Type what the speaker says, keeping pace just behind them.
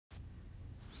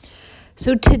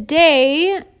So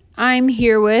today I'm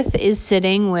here is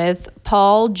sitting with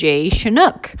Paul J.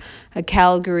 Chinook, a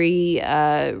Calgary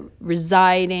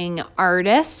residing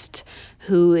artist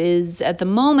who is at the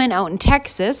moment out in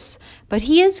Texas, but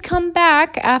he has come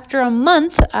back after a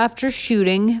month after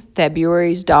shooting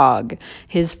February's Dog,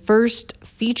 his first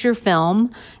feature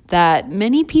film that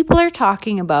many people are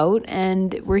talking about,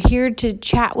 and we're here to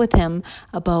chat with him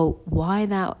about why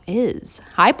that is.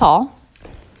 Hi, Paul.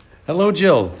 Hello,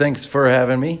 Jill. Thanks for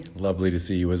having me. Lovely to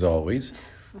see you as always.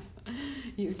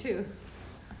 You too.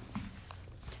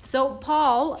 So,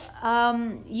 Paul,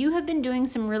 you have been doing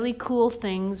some really cool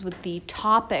things with the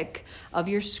topic of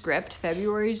your script,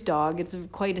 February's Dog. It's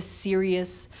quite a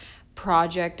serious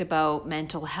project about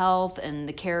mental health, and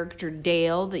the character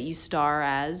Dale that you star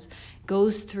as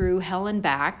goes through hell and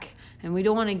back. And we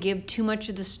don't want to give too much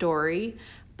of the story,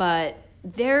 but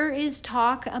there is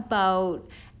talk about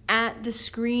at the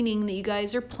screening that you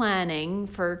guys are planning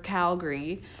for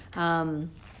Calgary,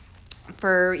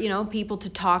 for people to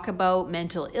talk about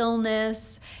mental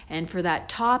illness, and for that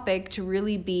topic to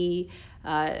really be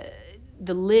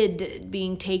the lid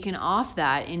being taken off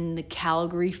that in the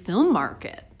Calgary film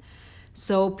market.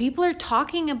 So people are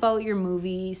talking about your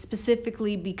movie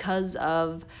specifically because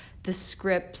of the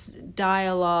script's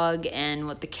dialogue and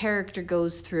what the character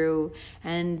goes through,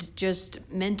 and just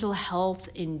mental health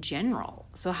in general.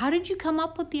 So how did you come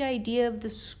up with the idea of the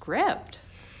script?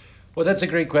 Well, that's a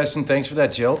great question. Thanks for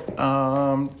that, Jill.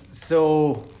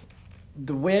 So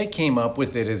the way I came up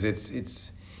with it is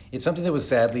it's something that was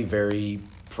sadly very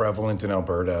prevalent in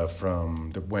Alberta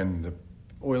from when the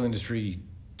oil industry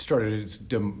started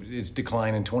its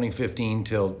decline in 2015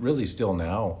 till really still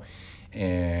now.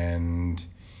 And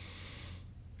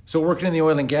so working in the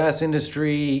oil and gas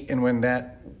industry, and when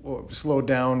that slowed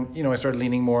down, I started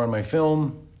leaning more on my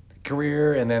film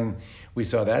career, and then we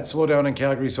saw that slow down in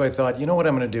Calgary. So I thought, what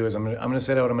I'm going to do is I'm going to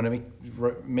set out, I'm going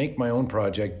to make my own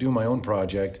project, do my own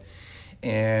project,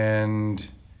 and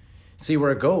see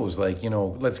where it goes.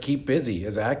 Let's keep busy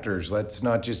as actors. Let's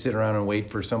not just sit around and wait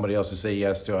for somebody else to say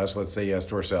yes to us. Let's say yes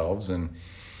to ourselves, and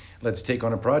let's take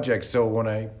on a project. So when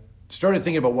I started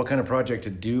thinking about what kind of project to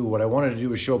do, what I wanted to do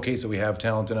was showcase that we have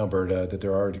talent in Alberta, that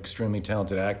there are extremely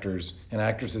talented actors and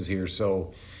actresses here.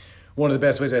 So one of the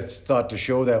best ways I thought to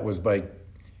show that was by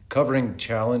covering a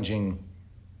challenging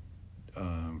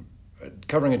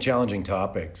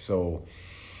topic. So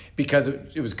because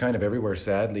it was kind of everywhere,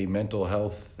 sadly, mental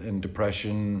health and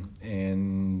depression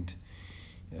and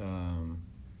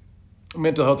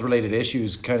mental health related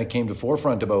issues kind of came to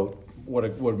forefront about what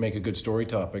would make a good story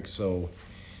topic. So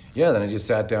yeah, then I just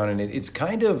sat down, and it's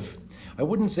kind of, I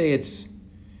wouldn't say it's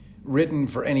written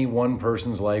for any one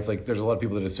person's life. Like, there's a lot of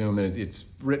people that assume that it's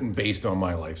written based on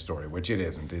my life story, which it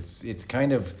isn't. It's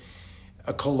kind of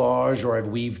a collage, or I've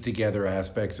weaved together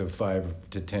aspects of 5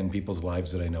 to 10 people's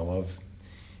lives that I know of,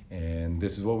 and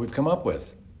this is what we've come up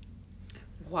with.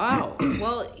 Wow.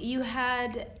 Well, you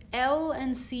had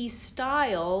L&C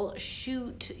Style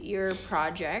shoot your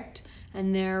project,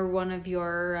 and they're one of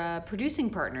your producing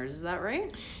partners. Is that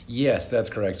right? Yes, that's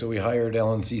correct. So we hired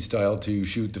L&C Style to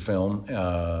shoot the film.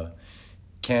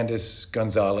 Candice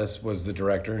Gonzalez was the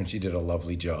director, and she did a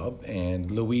lovely job. And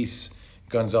Luis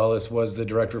Gonzalez was the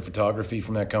director of photography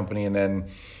from that company. And then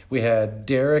we had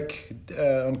Derek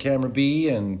on camera B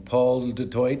and Paul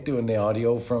Dutoit doing the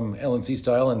audio from L&C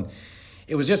Style. And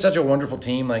it was just such a wonderful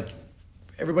team. Like,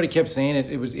 everybody kept saying it.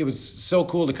 It was so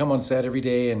cool to come on set every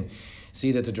day and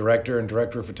see that the director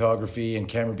of photography and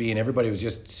camera B and everybody was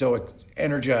just so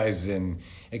energized and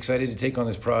excited to take on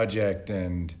this project.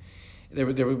 And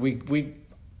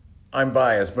I'm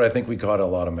biased, but I think we caught a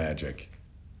lot of magic.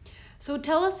 So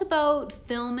tell us about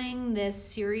filming this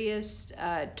serious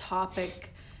topic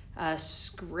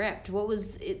script. What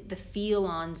was the feel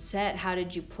on set? How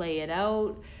did you play it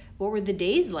out? What were the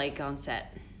days like on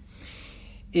set?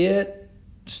 It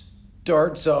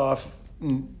starts off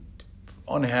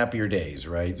on happier days,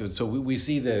 right? So we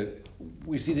see the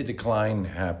decline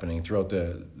happening throughout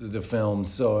the film.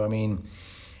 So I mean,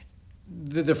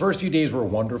 the first few days were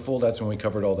wonderful. That's when we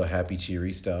covered all the happy,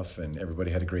 cheery stuff, and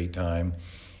everybody had a great time.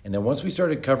 And then once we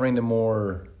started covering the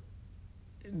more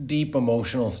deep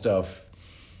emotional stuff,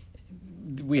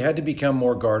 we had to become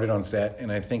more guarded on set,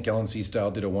 and I think L&C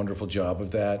Style did a wonderful job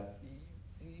of that.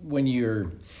 When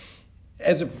you're,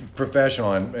 as a professional,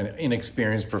 I'm an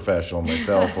inexperienced professional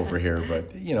myself over here,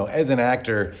 but as an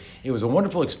actor, it was a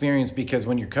wonderful experience, because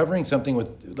when you're covering something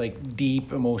with like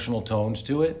deep emotional tones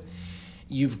to it,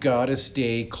 you've got to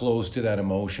stay close to that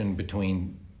emotion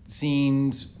between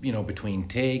scenes, between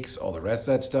takes, all the rest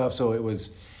of that stuff. So it was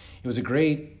a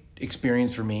great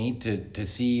experience for me to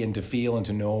see and to feel and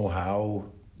to know how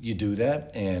you do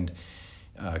that. And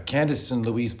Candace and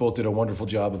Louise both did a wonderful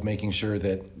job of making sure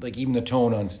that like even the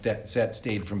tone on set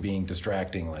stayed from being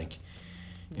distracting. Like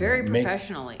very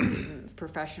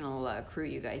professional crew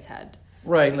you guys had.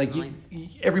 Right, like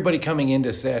everybody coming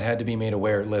into set had to be made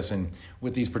aware. Listen,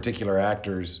 with these particular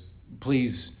actors,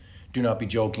 please do not be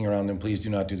joking around them. Please do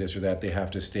not do this or that. They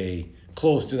have to stay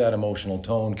close to that emotional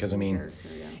tone because I mean,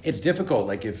 it's difficult.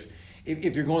 Like if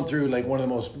you're going through like one of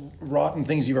the most rotten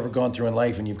things you've ever gone through in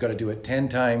life, and you've got to do it 10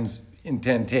 times in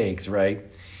 10 takes, right?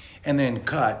 And then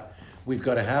cut. We've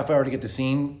got a half hour to get the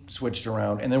scene switched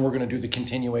around, and then we're going to do the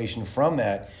continuation from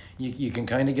that. You can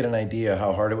kind of get an idea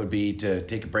how hard it would be to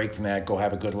take a break from that, go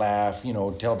have a good laugh,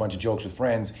 tell a bunch of jokes with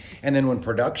friends. And then when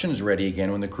production's ready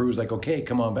again, when the crew's like, okay,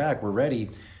 come on back, we're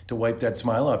ready, to wipe that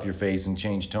smile off your face and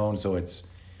change tone. So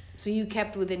you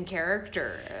kept within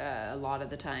character a lot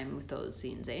of the time with those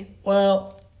scenes, eh?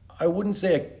 Well, I wouldn't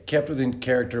say I kept within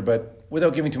character, but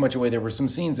without giving too much away, there were some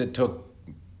scenes that took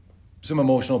some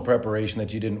emotional preparation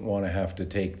that you didn't want to have to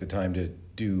take the time to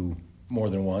do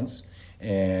more than once.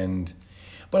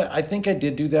 But I think I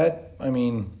did do that. I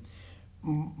mean,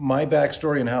 my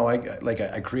backstory and how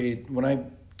I create, when I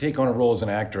take on a role as an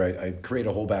actor, I create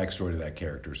a whole backstory to that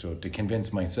character. So to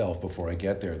convince myself before I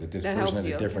get there that this person has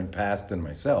a different past than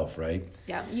myself, right?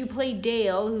 Yeah, you play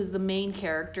Dale, who's the main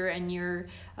character, and your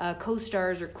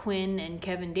co-stars are Quinn and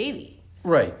Kevin Davey.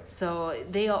 Right. So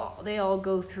they all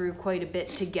go through quite a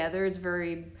bit together. It's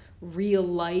very real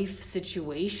life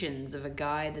situations of a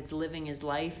guy that's living his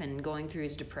life and going through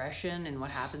his depression and what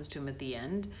happens to him at the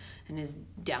end, and his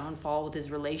downfall with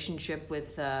his relationship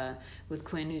with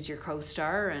Quinn, who's your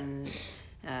co-star. And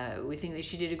we think that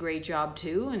she did a great job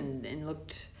too, and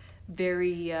looked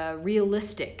very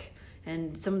realistic.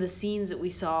 And some of the scenes that we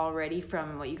saw already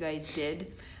from what you guys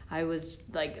did, I was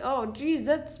like, oh, geez,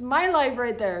 that's my life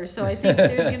right there. So I think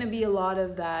there's going to be a lot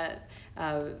of that,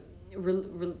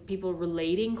 people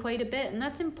relating quite a bit. And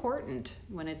that's important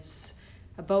when it's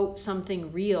about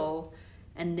something real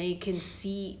and they can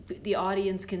see, the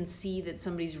audience can see that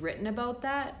somebody's written about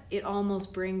that. It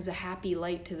almost brings a happy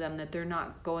light to them that they're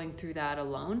not going through that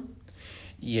alone.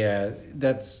 Yeah,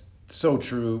 that's so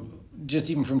true. Just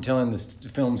even from telling this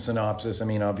film synopsis, I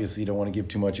mean, obviously you don't want to give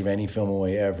too much of any film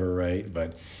away ever, right?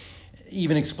 But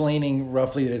even explaining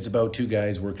roughly that it's about two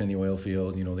guys working in the oil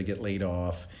field, they get laid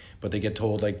off, but they get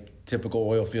told, like typical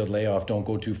oil field layoff, don't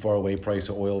go too far away, price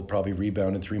of oil will probably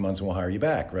rebound in 3 months and we'll hire you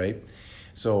back, right?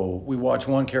 So we watch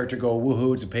one character go,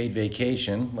 woohoo, it's a paid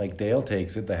vacation, like Dale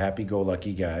takes it, the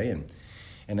happy-go-lucky guy,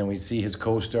 and then we see his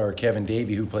co-star Kevin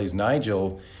Davey, who plays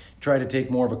Nigel, try to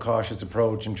take more of a cautious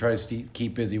approach and try to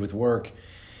keep busy with work.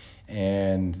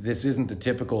 And this isn't the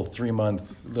typical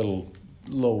 3-month little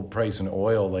low price in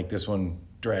oil. Like this one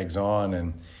drags on,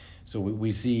 and so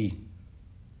we see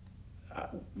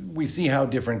how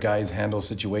different guys handle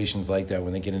situations like that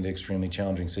when they get into extremely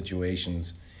challenging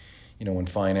situations. When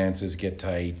finances get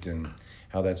tight, and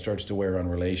how that starts to wear on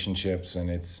relationships.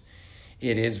 And it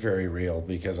is very real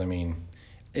because I mean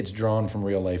it's drawn from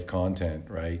real life content,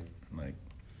 right? Like.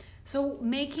 So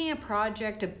making a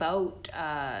project about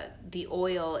the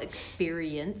oil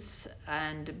experience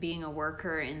and being a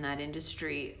worker in that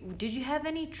industry, did you have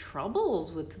any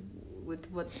troubles with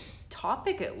what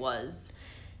topic it was?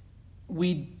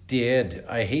 We did.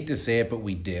 I hate to say it, but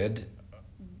we did.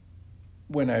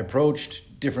 When I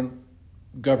approached different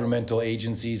governmental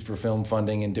agencies for film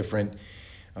funding and different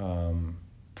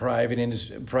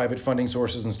private funding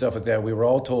sources and stuff like that, we were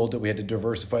all told that we had to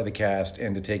diversify the cast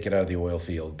and to take it out of the oil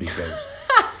field because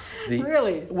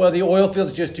really? Well, the oil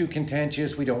field's just too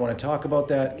contentious. We don't want to talk about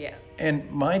that. Yeah.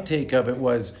 And my take of it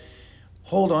was,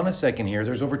 hold on a second here.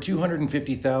 There's over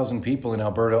 250,000 people in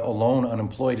Alberta alone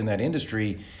unemployed in that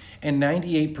industry, and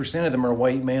 98% of them are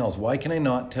white males. Why can I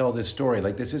not tell this story?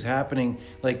 Like, this is happening.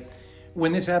 Like,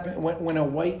 when this happens, when a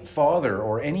white father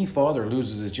or any father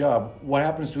loses his job, what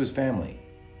happens to his family?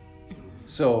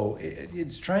 So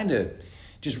it's trying to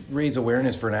just raise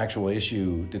awareness for an actual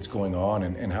issue that's going on,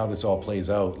 and how this all plays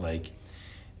out. Like,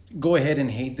 go ahead and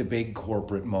hate the big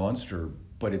corporate monster,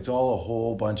 but it's all a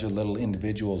whole bunch of little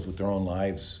individuals with their own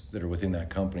lives that are within that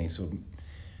company. So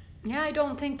yeah, I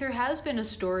don't think there has been a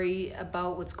story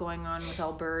about what's going on with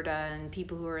Alberta and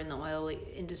people who are in the oil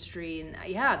industry. And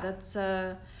yeah, that's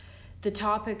the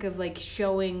topic of like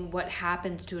showing what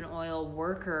happens to an oil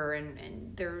worker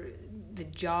and the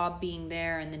job being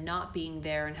there and the not being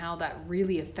there, and how that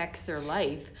really affects their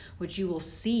life, which you will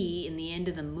see in the end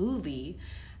of the movie,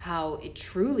 how it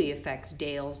truly affects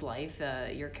Dale's life,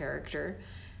 your character.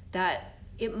 That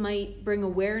it might bring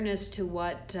awareness to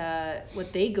what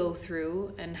they go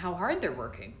through and how hard they're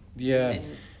working. Yeah.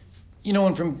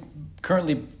 And from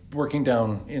currently working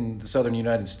down in the southern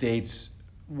United States,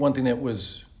 one thing that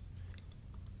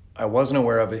I wasn't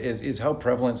aware of is how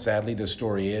prevalent, sadly, this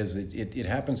story is. It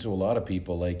happens to a lot of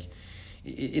people. Like,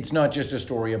 it's not just a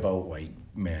story about white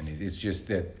men. It's just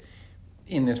that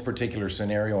in this particular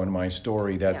scenario in my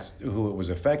story, that's who it was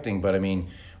affecting. But I mean,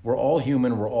 we're all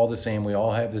human. We're all the same. We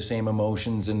all have the same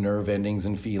emotions and nerve endings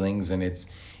and feelings. And it's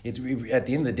at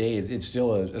the end of the day, it's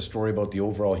still a story about the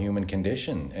overall human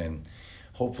condition. And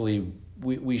hopefully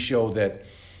we show that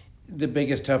the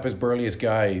biggest, toughest, burliest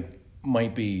guy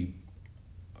might be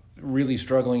really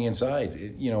struggling inside,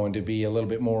 and to be a little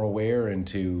bit more aware, and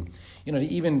to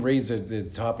even raise the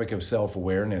topic of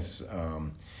self-awareness.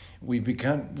 We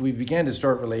began to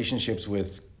start relationships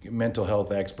with mental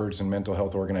health experts and mental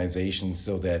health organizations,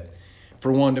 so that,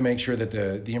 for one, to make sure that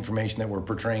the information that we're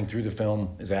portraying through the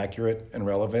film is accurate and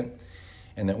relevant,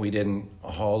 and that we didn't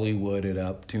Hollywood it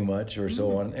up too much or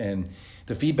so on. And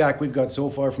the feedback we've got so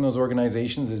far from those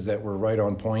organizations is that we're right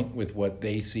on point with what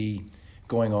they see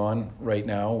going on right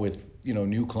now with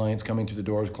new clients coming through the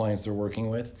doors, clients they're working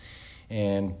with,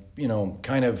 and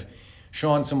kind of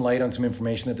shone some light on some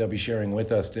information that they'll be sharing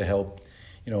with us to help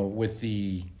with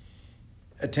the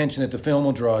attention that the film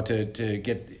will draw to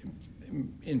get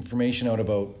information out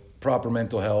about proper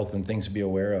mental health and things to be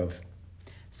aware of.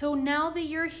 So now that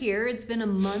you're here, it's been a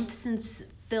month since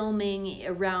filming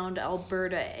around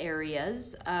Alberta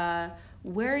areas.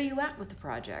 Where are you at with the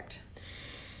project?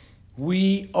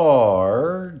 We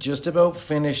are just about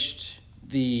finished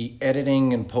the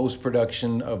editing and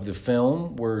post-production of the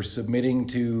film. We're submitting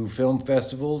to film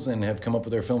festivals and have come up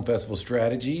with our film festival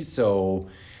strategy. So,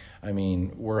 I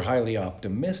mean, we're highly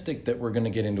optimistic that we're going to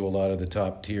get into a lot of the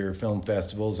top tier film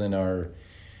festivals, and our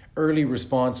early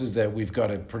response is that we've got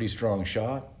a pretty strong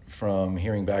shot from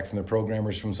hearing back from the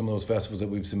programmers from some of those festivals that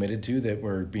we've submitted to, that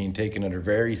we're being taken under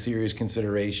very serious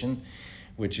consideration,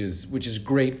 which is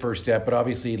great first step. But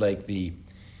obviously, like the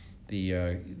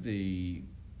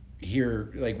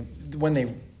here, like when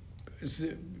they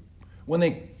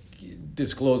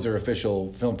disclose their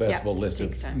official film festival list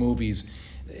of movies,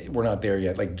 we're not there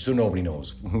yet. Like, so nobody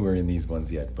knows who are in these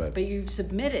ones yet. But you've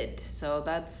submitted, so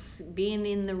that's being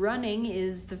in the running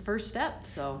is the first step.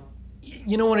 So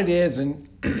you know what it is, and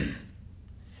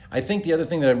I think the other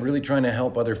thing that I'm really trying to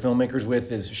help other filmmakers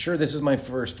with is, sure, this is my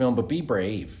first film, but be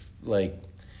brave. Like,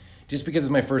 just because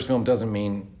it's my first film doesn't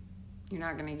mean you're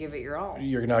not going to give it your all.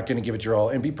 You're not going to give it your all,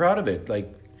 and be proud of it.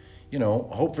 Like,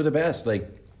 hope for the best. Like,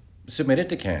 submit it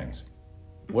to Cannes.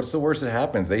 What's the worst that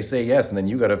happens? They say yes, and then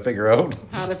you got to figure out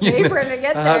how to pay for it to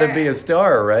get there. How to be a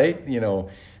star, right?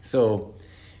 So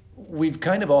we've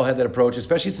kind of all had that approach,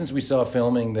 especially since we saw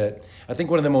filming. That I think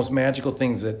one of the most magical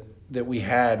things that we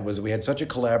had was we had such a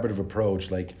collaborative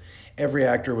approach. Like, every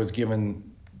actor was given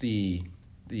the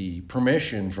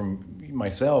permission from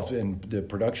myself and the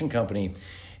production company.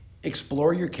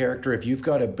 Explore your character. If you've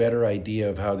got a better idea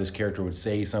of how this character would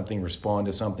say something, respond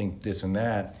to something, this and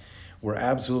that, we're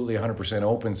absolutely 100%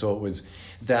 open. So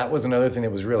that was another thing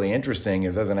that was really interesting,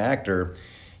 is as an actor,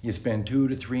 you spend 2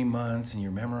 to 3 months and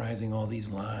you're memorizing all these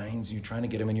lines, and you're trying to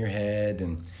get them in your head,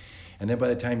 and then by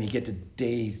the time you get to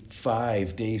day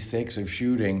 5, day 6 of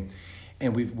shooting,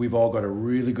 and we've all got a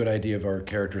really good idea of our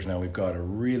characters now, we've got a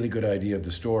really good idea of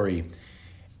the story,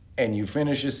 and you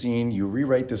finish a scene, you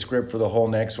rewrite the script for the whole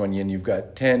next one, and you've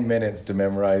got 10 minutes to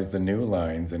memorize the new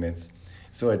lines, and it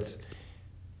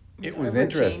was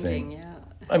interesting. Yeah.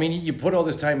 I mean, you put all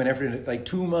this time and effort into, like,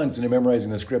 2 months into memorizing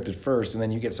the script at first, and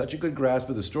then you get such a good grasp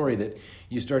of the story that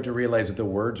you start to realize that the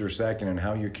words are second, and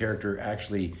how your character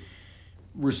actually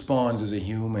responds as a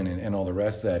human and all the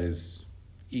rest of that is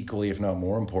equally, if not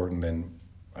more important than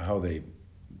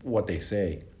what they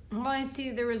say. Well, I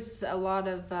see there was a lot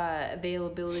of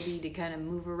availability to kind of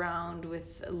move around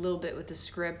with a little bit with the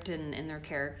script and their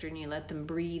character, and you let them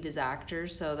breathe as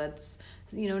actors. So that's,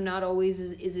 not always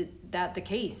is it that the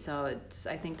case. So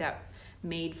I think that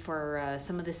made for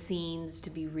some of the scenes to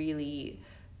be really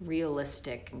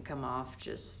realistic and come off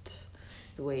just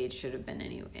the way it should have been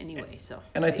anyway. So.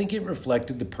 And I think it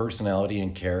reflected the personality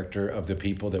and character of the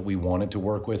people that we wanted to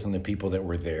work with and the people that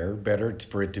were there better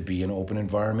for it to be an open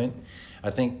environment.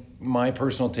 I think my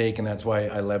personal take, and that's why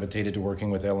I levitated to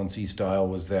working with L&C Style,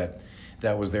 was that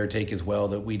was their take as well,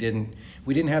 that we didn't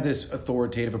have this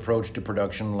authoritative approach to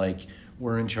production, like,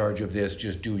 we're in charge of this,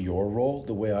 just do your role.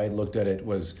 The way I looked at it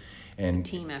was a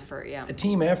team effort, yeah. A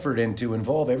team effort, and to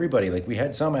involve everybody. Like, we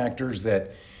had some actors that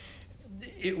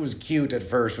it was cute at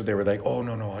first, where they were like, oh,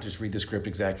 no, I'll just read the script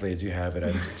exactly as you have it.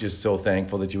 I'm just so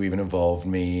thankful that you even involved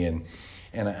me.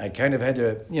 And I kind of had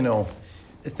to,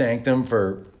 thank them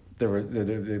for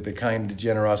the kind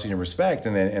generosity and respect,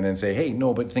 and then say, hey,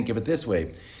 no, but think of it this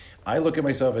way. I look at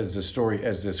myself as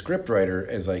the script writer,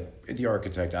 as like the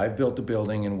architect. I've built the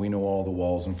building and we know all the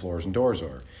walls and floors and doors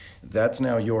are. That's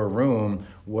now your room.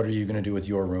 What are you going to do with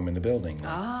your room in the building?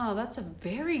 That's a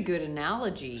very good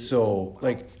analogy. So,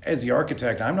 like, as the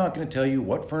architect, I'm not going to tell you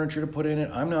what furniture to put in it.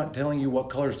 I'm not telling you what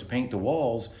colors to paint the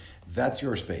walls. That's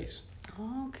your space.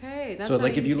 Okay. That's so,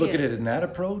 like, if you look at it in that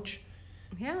approach,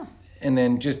 yeah. And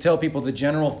then just tell people the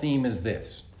general theme is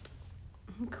this.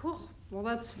 Cool. Well,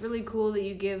 that's really cool that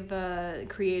you give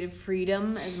creative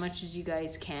freedom as much as you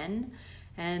guys can.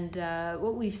 And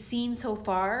what we've seen so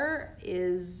far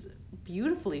is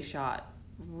beautifully shot.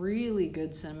 Really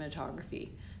good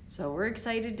cinematography. So we're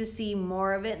excited to see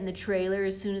more of it in the trailer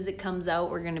as soon as it comes out.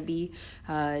 We're going to be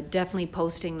definitely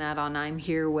posting that on I'm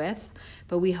Here With.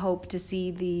 But we hope to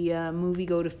see the movie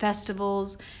go to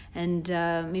festivals and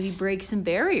maybe break some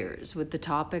barriers with the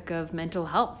topic of mental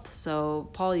health. So,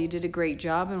 Paul, you did a great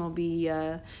job, and we'll be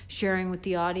sharing with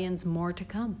the audience more to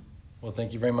come. Well,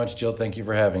 thank you very much, Jill. Thank you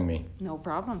for having me. No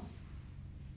problem.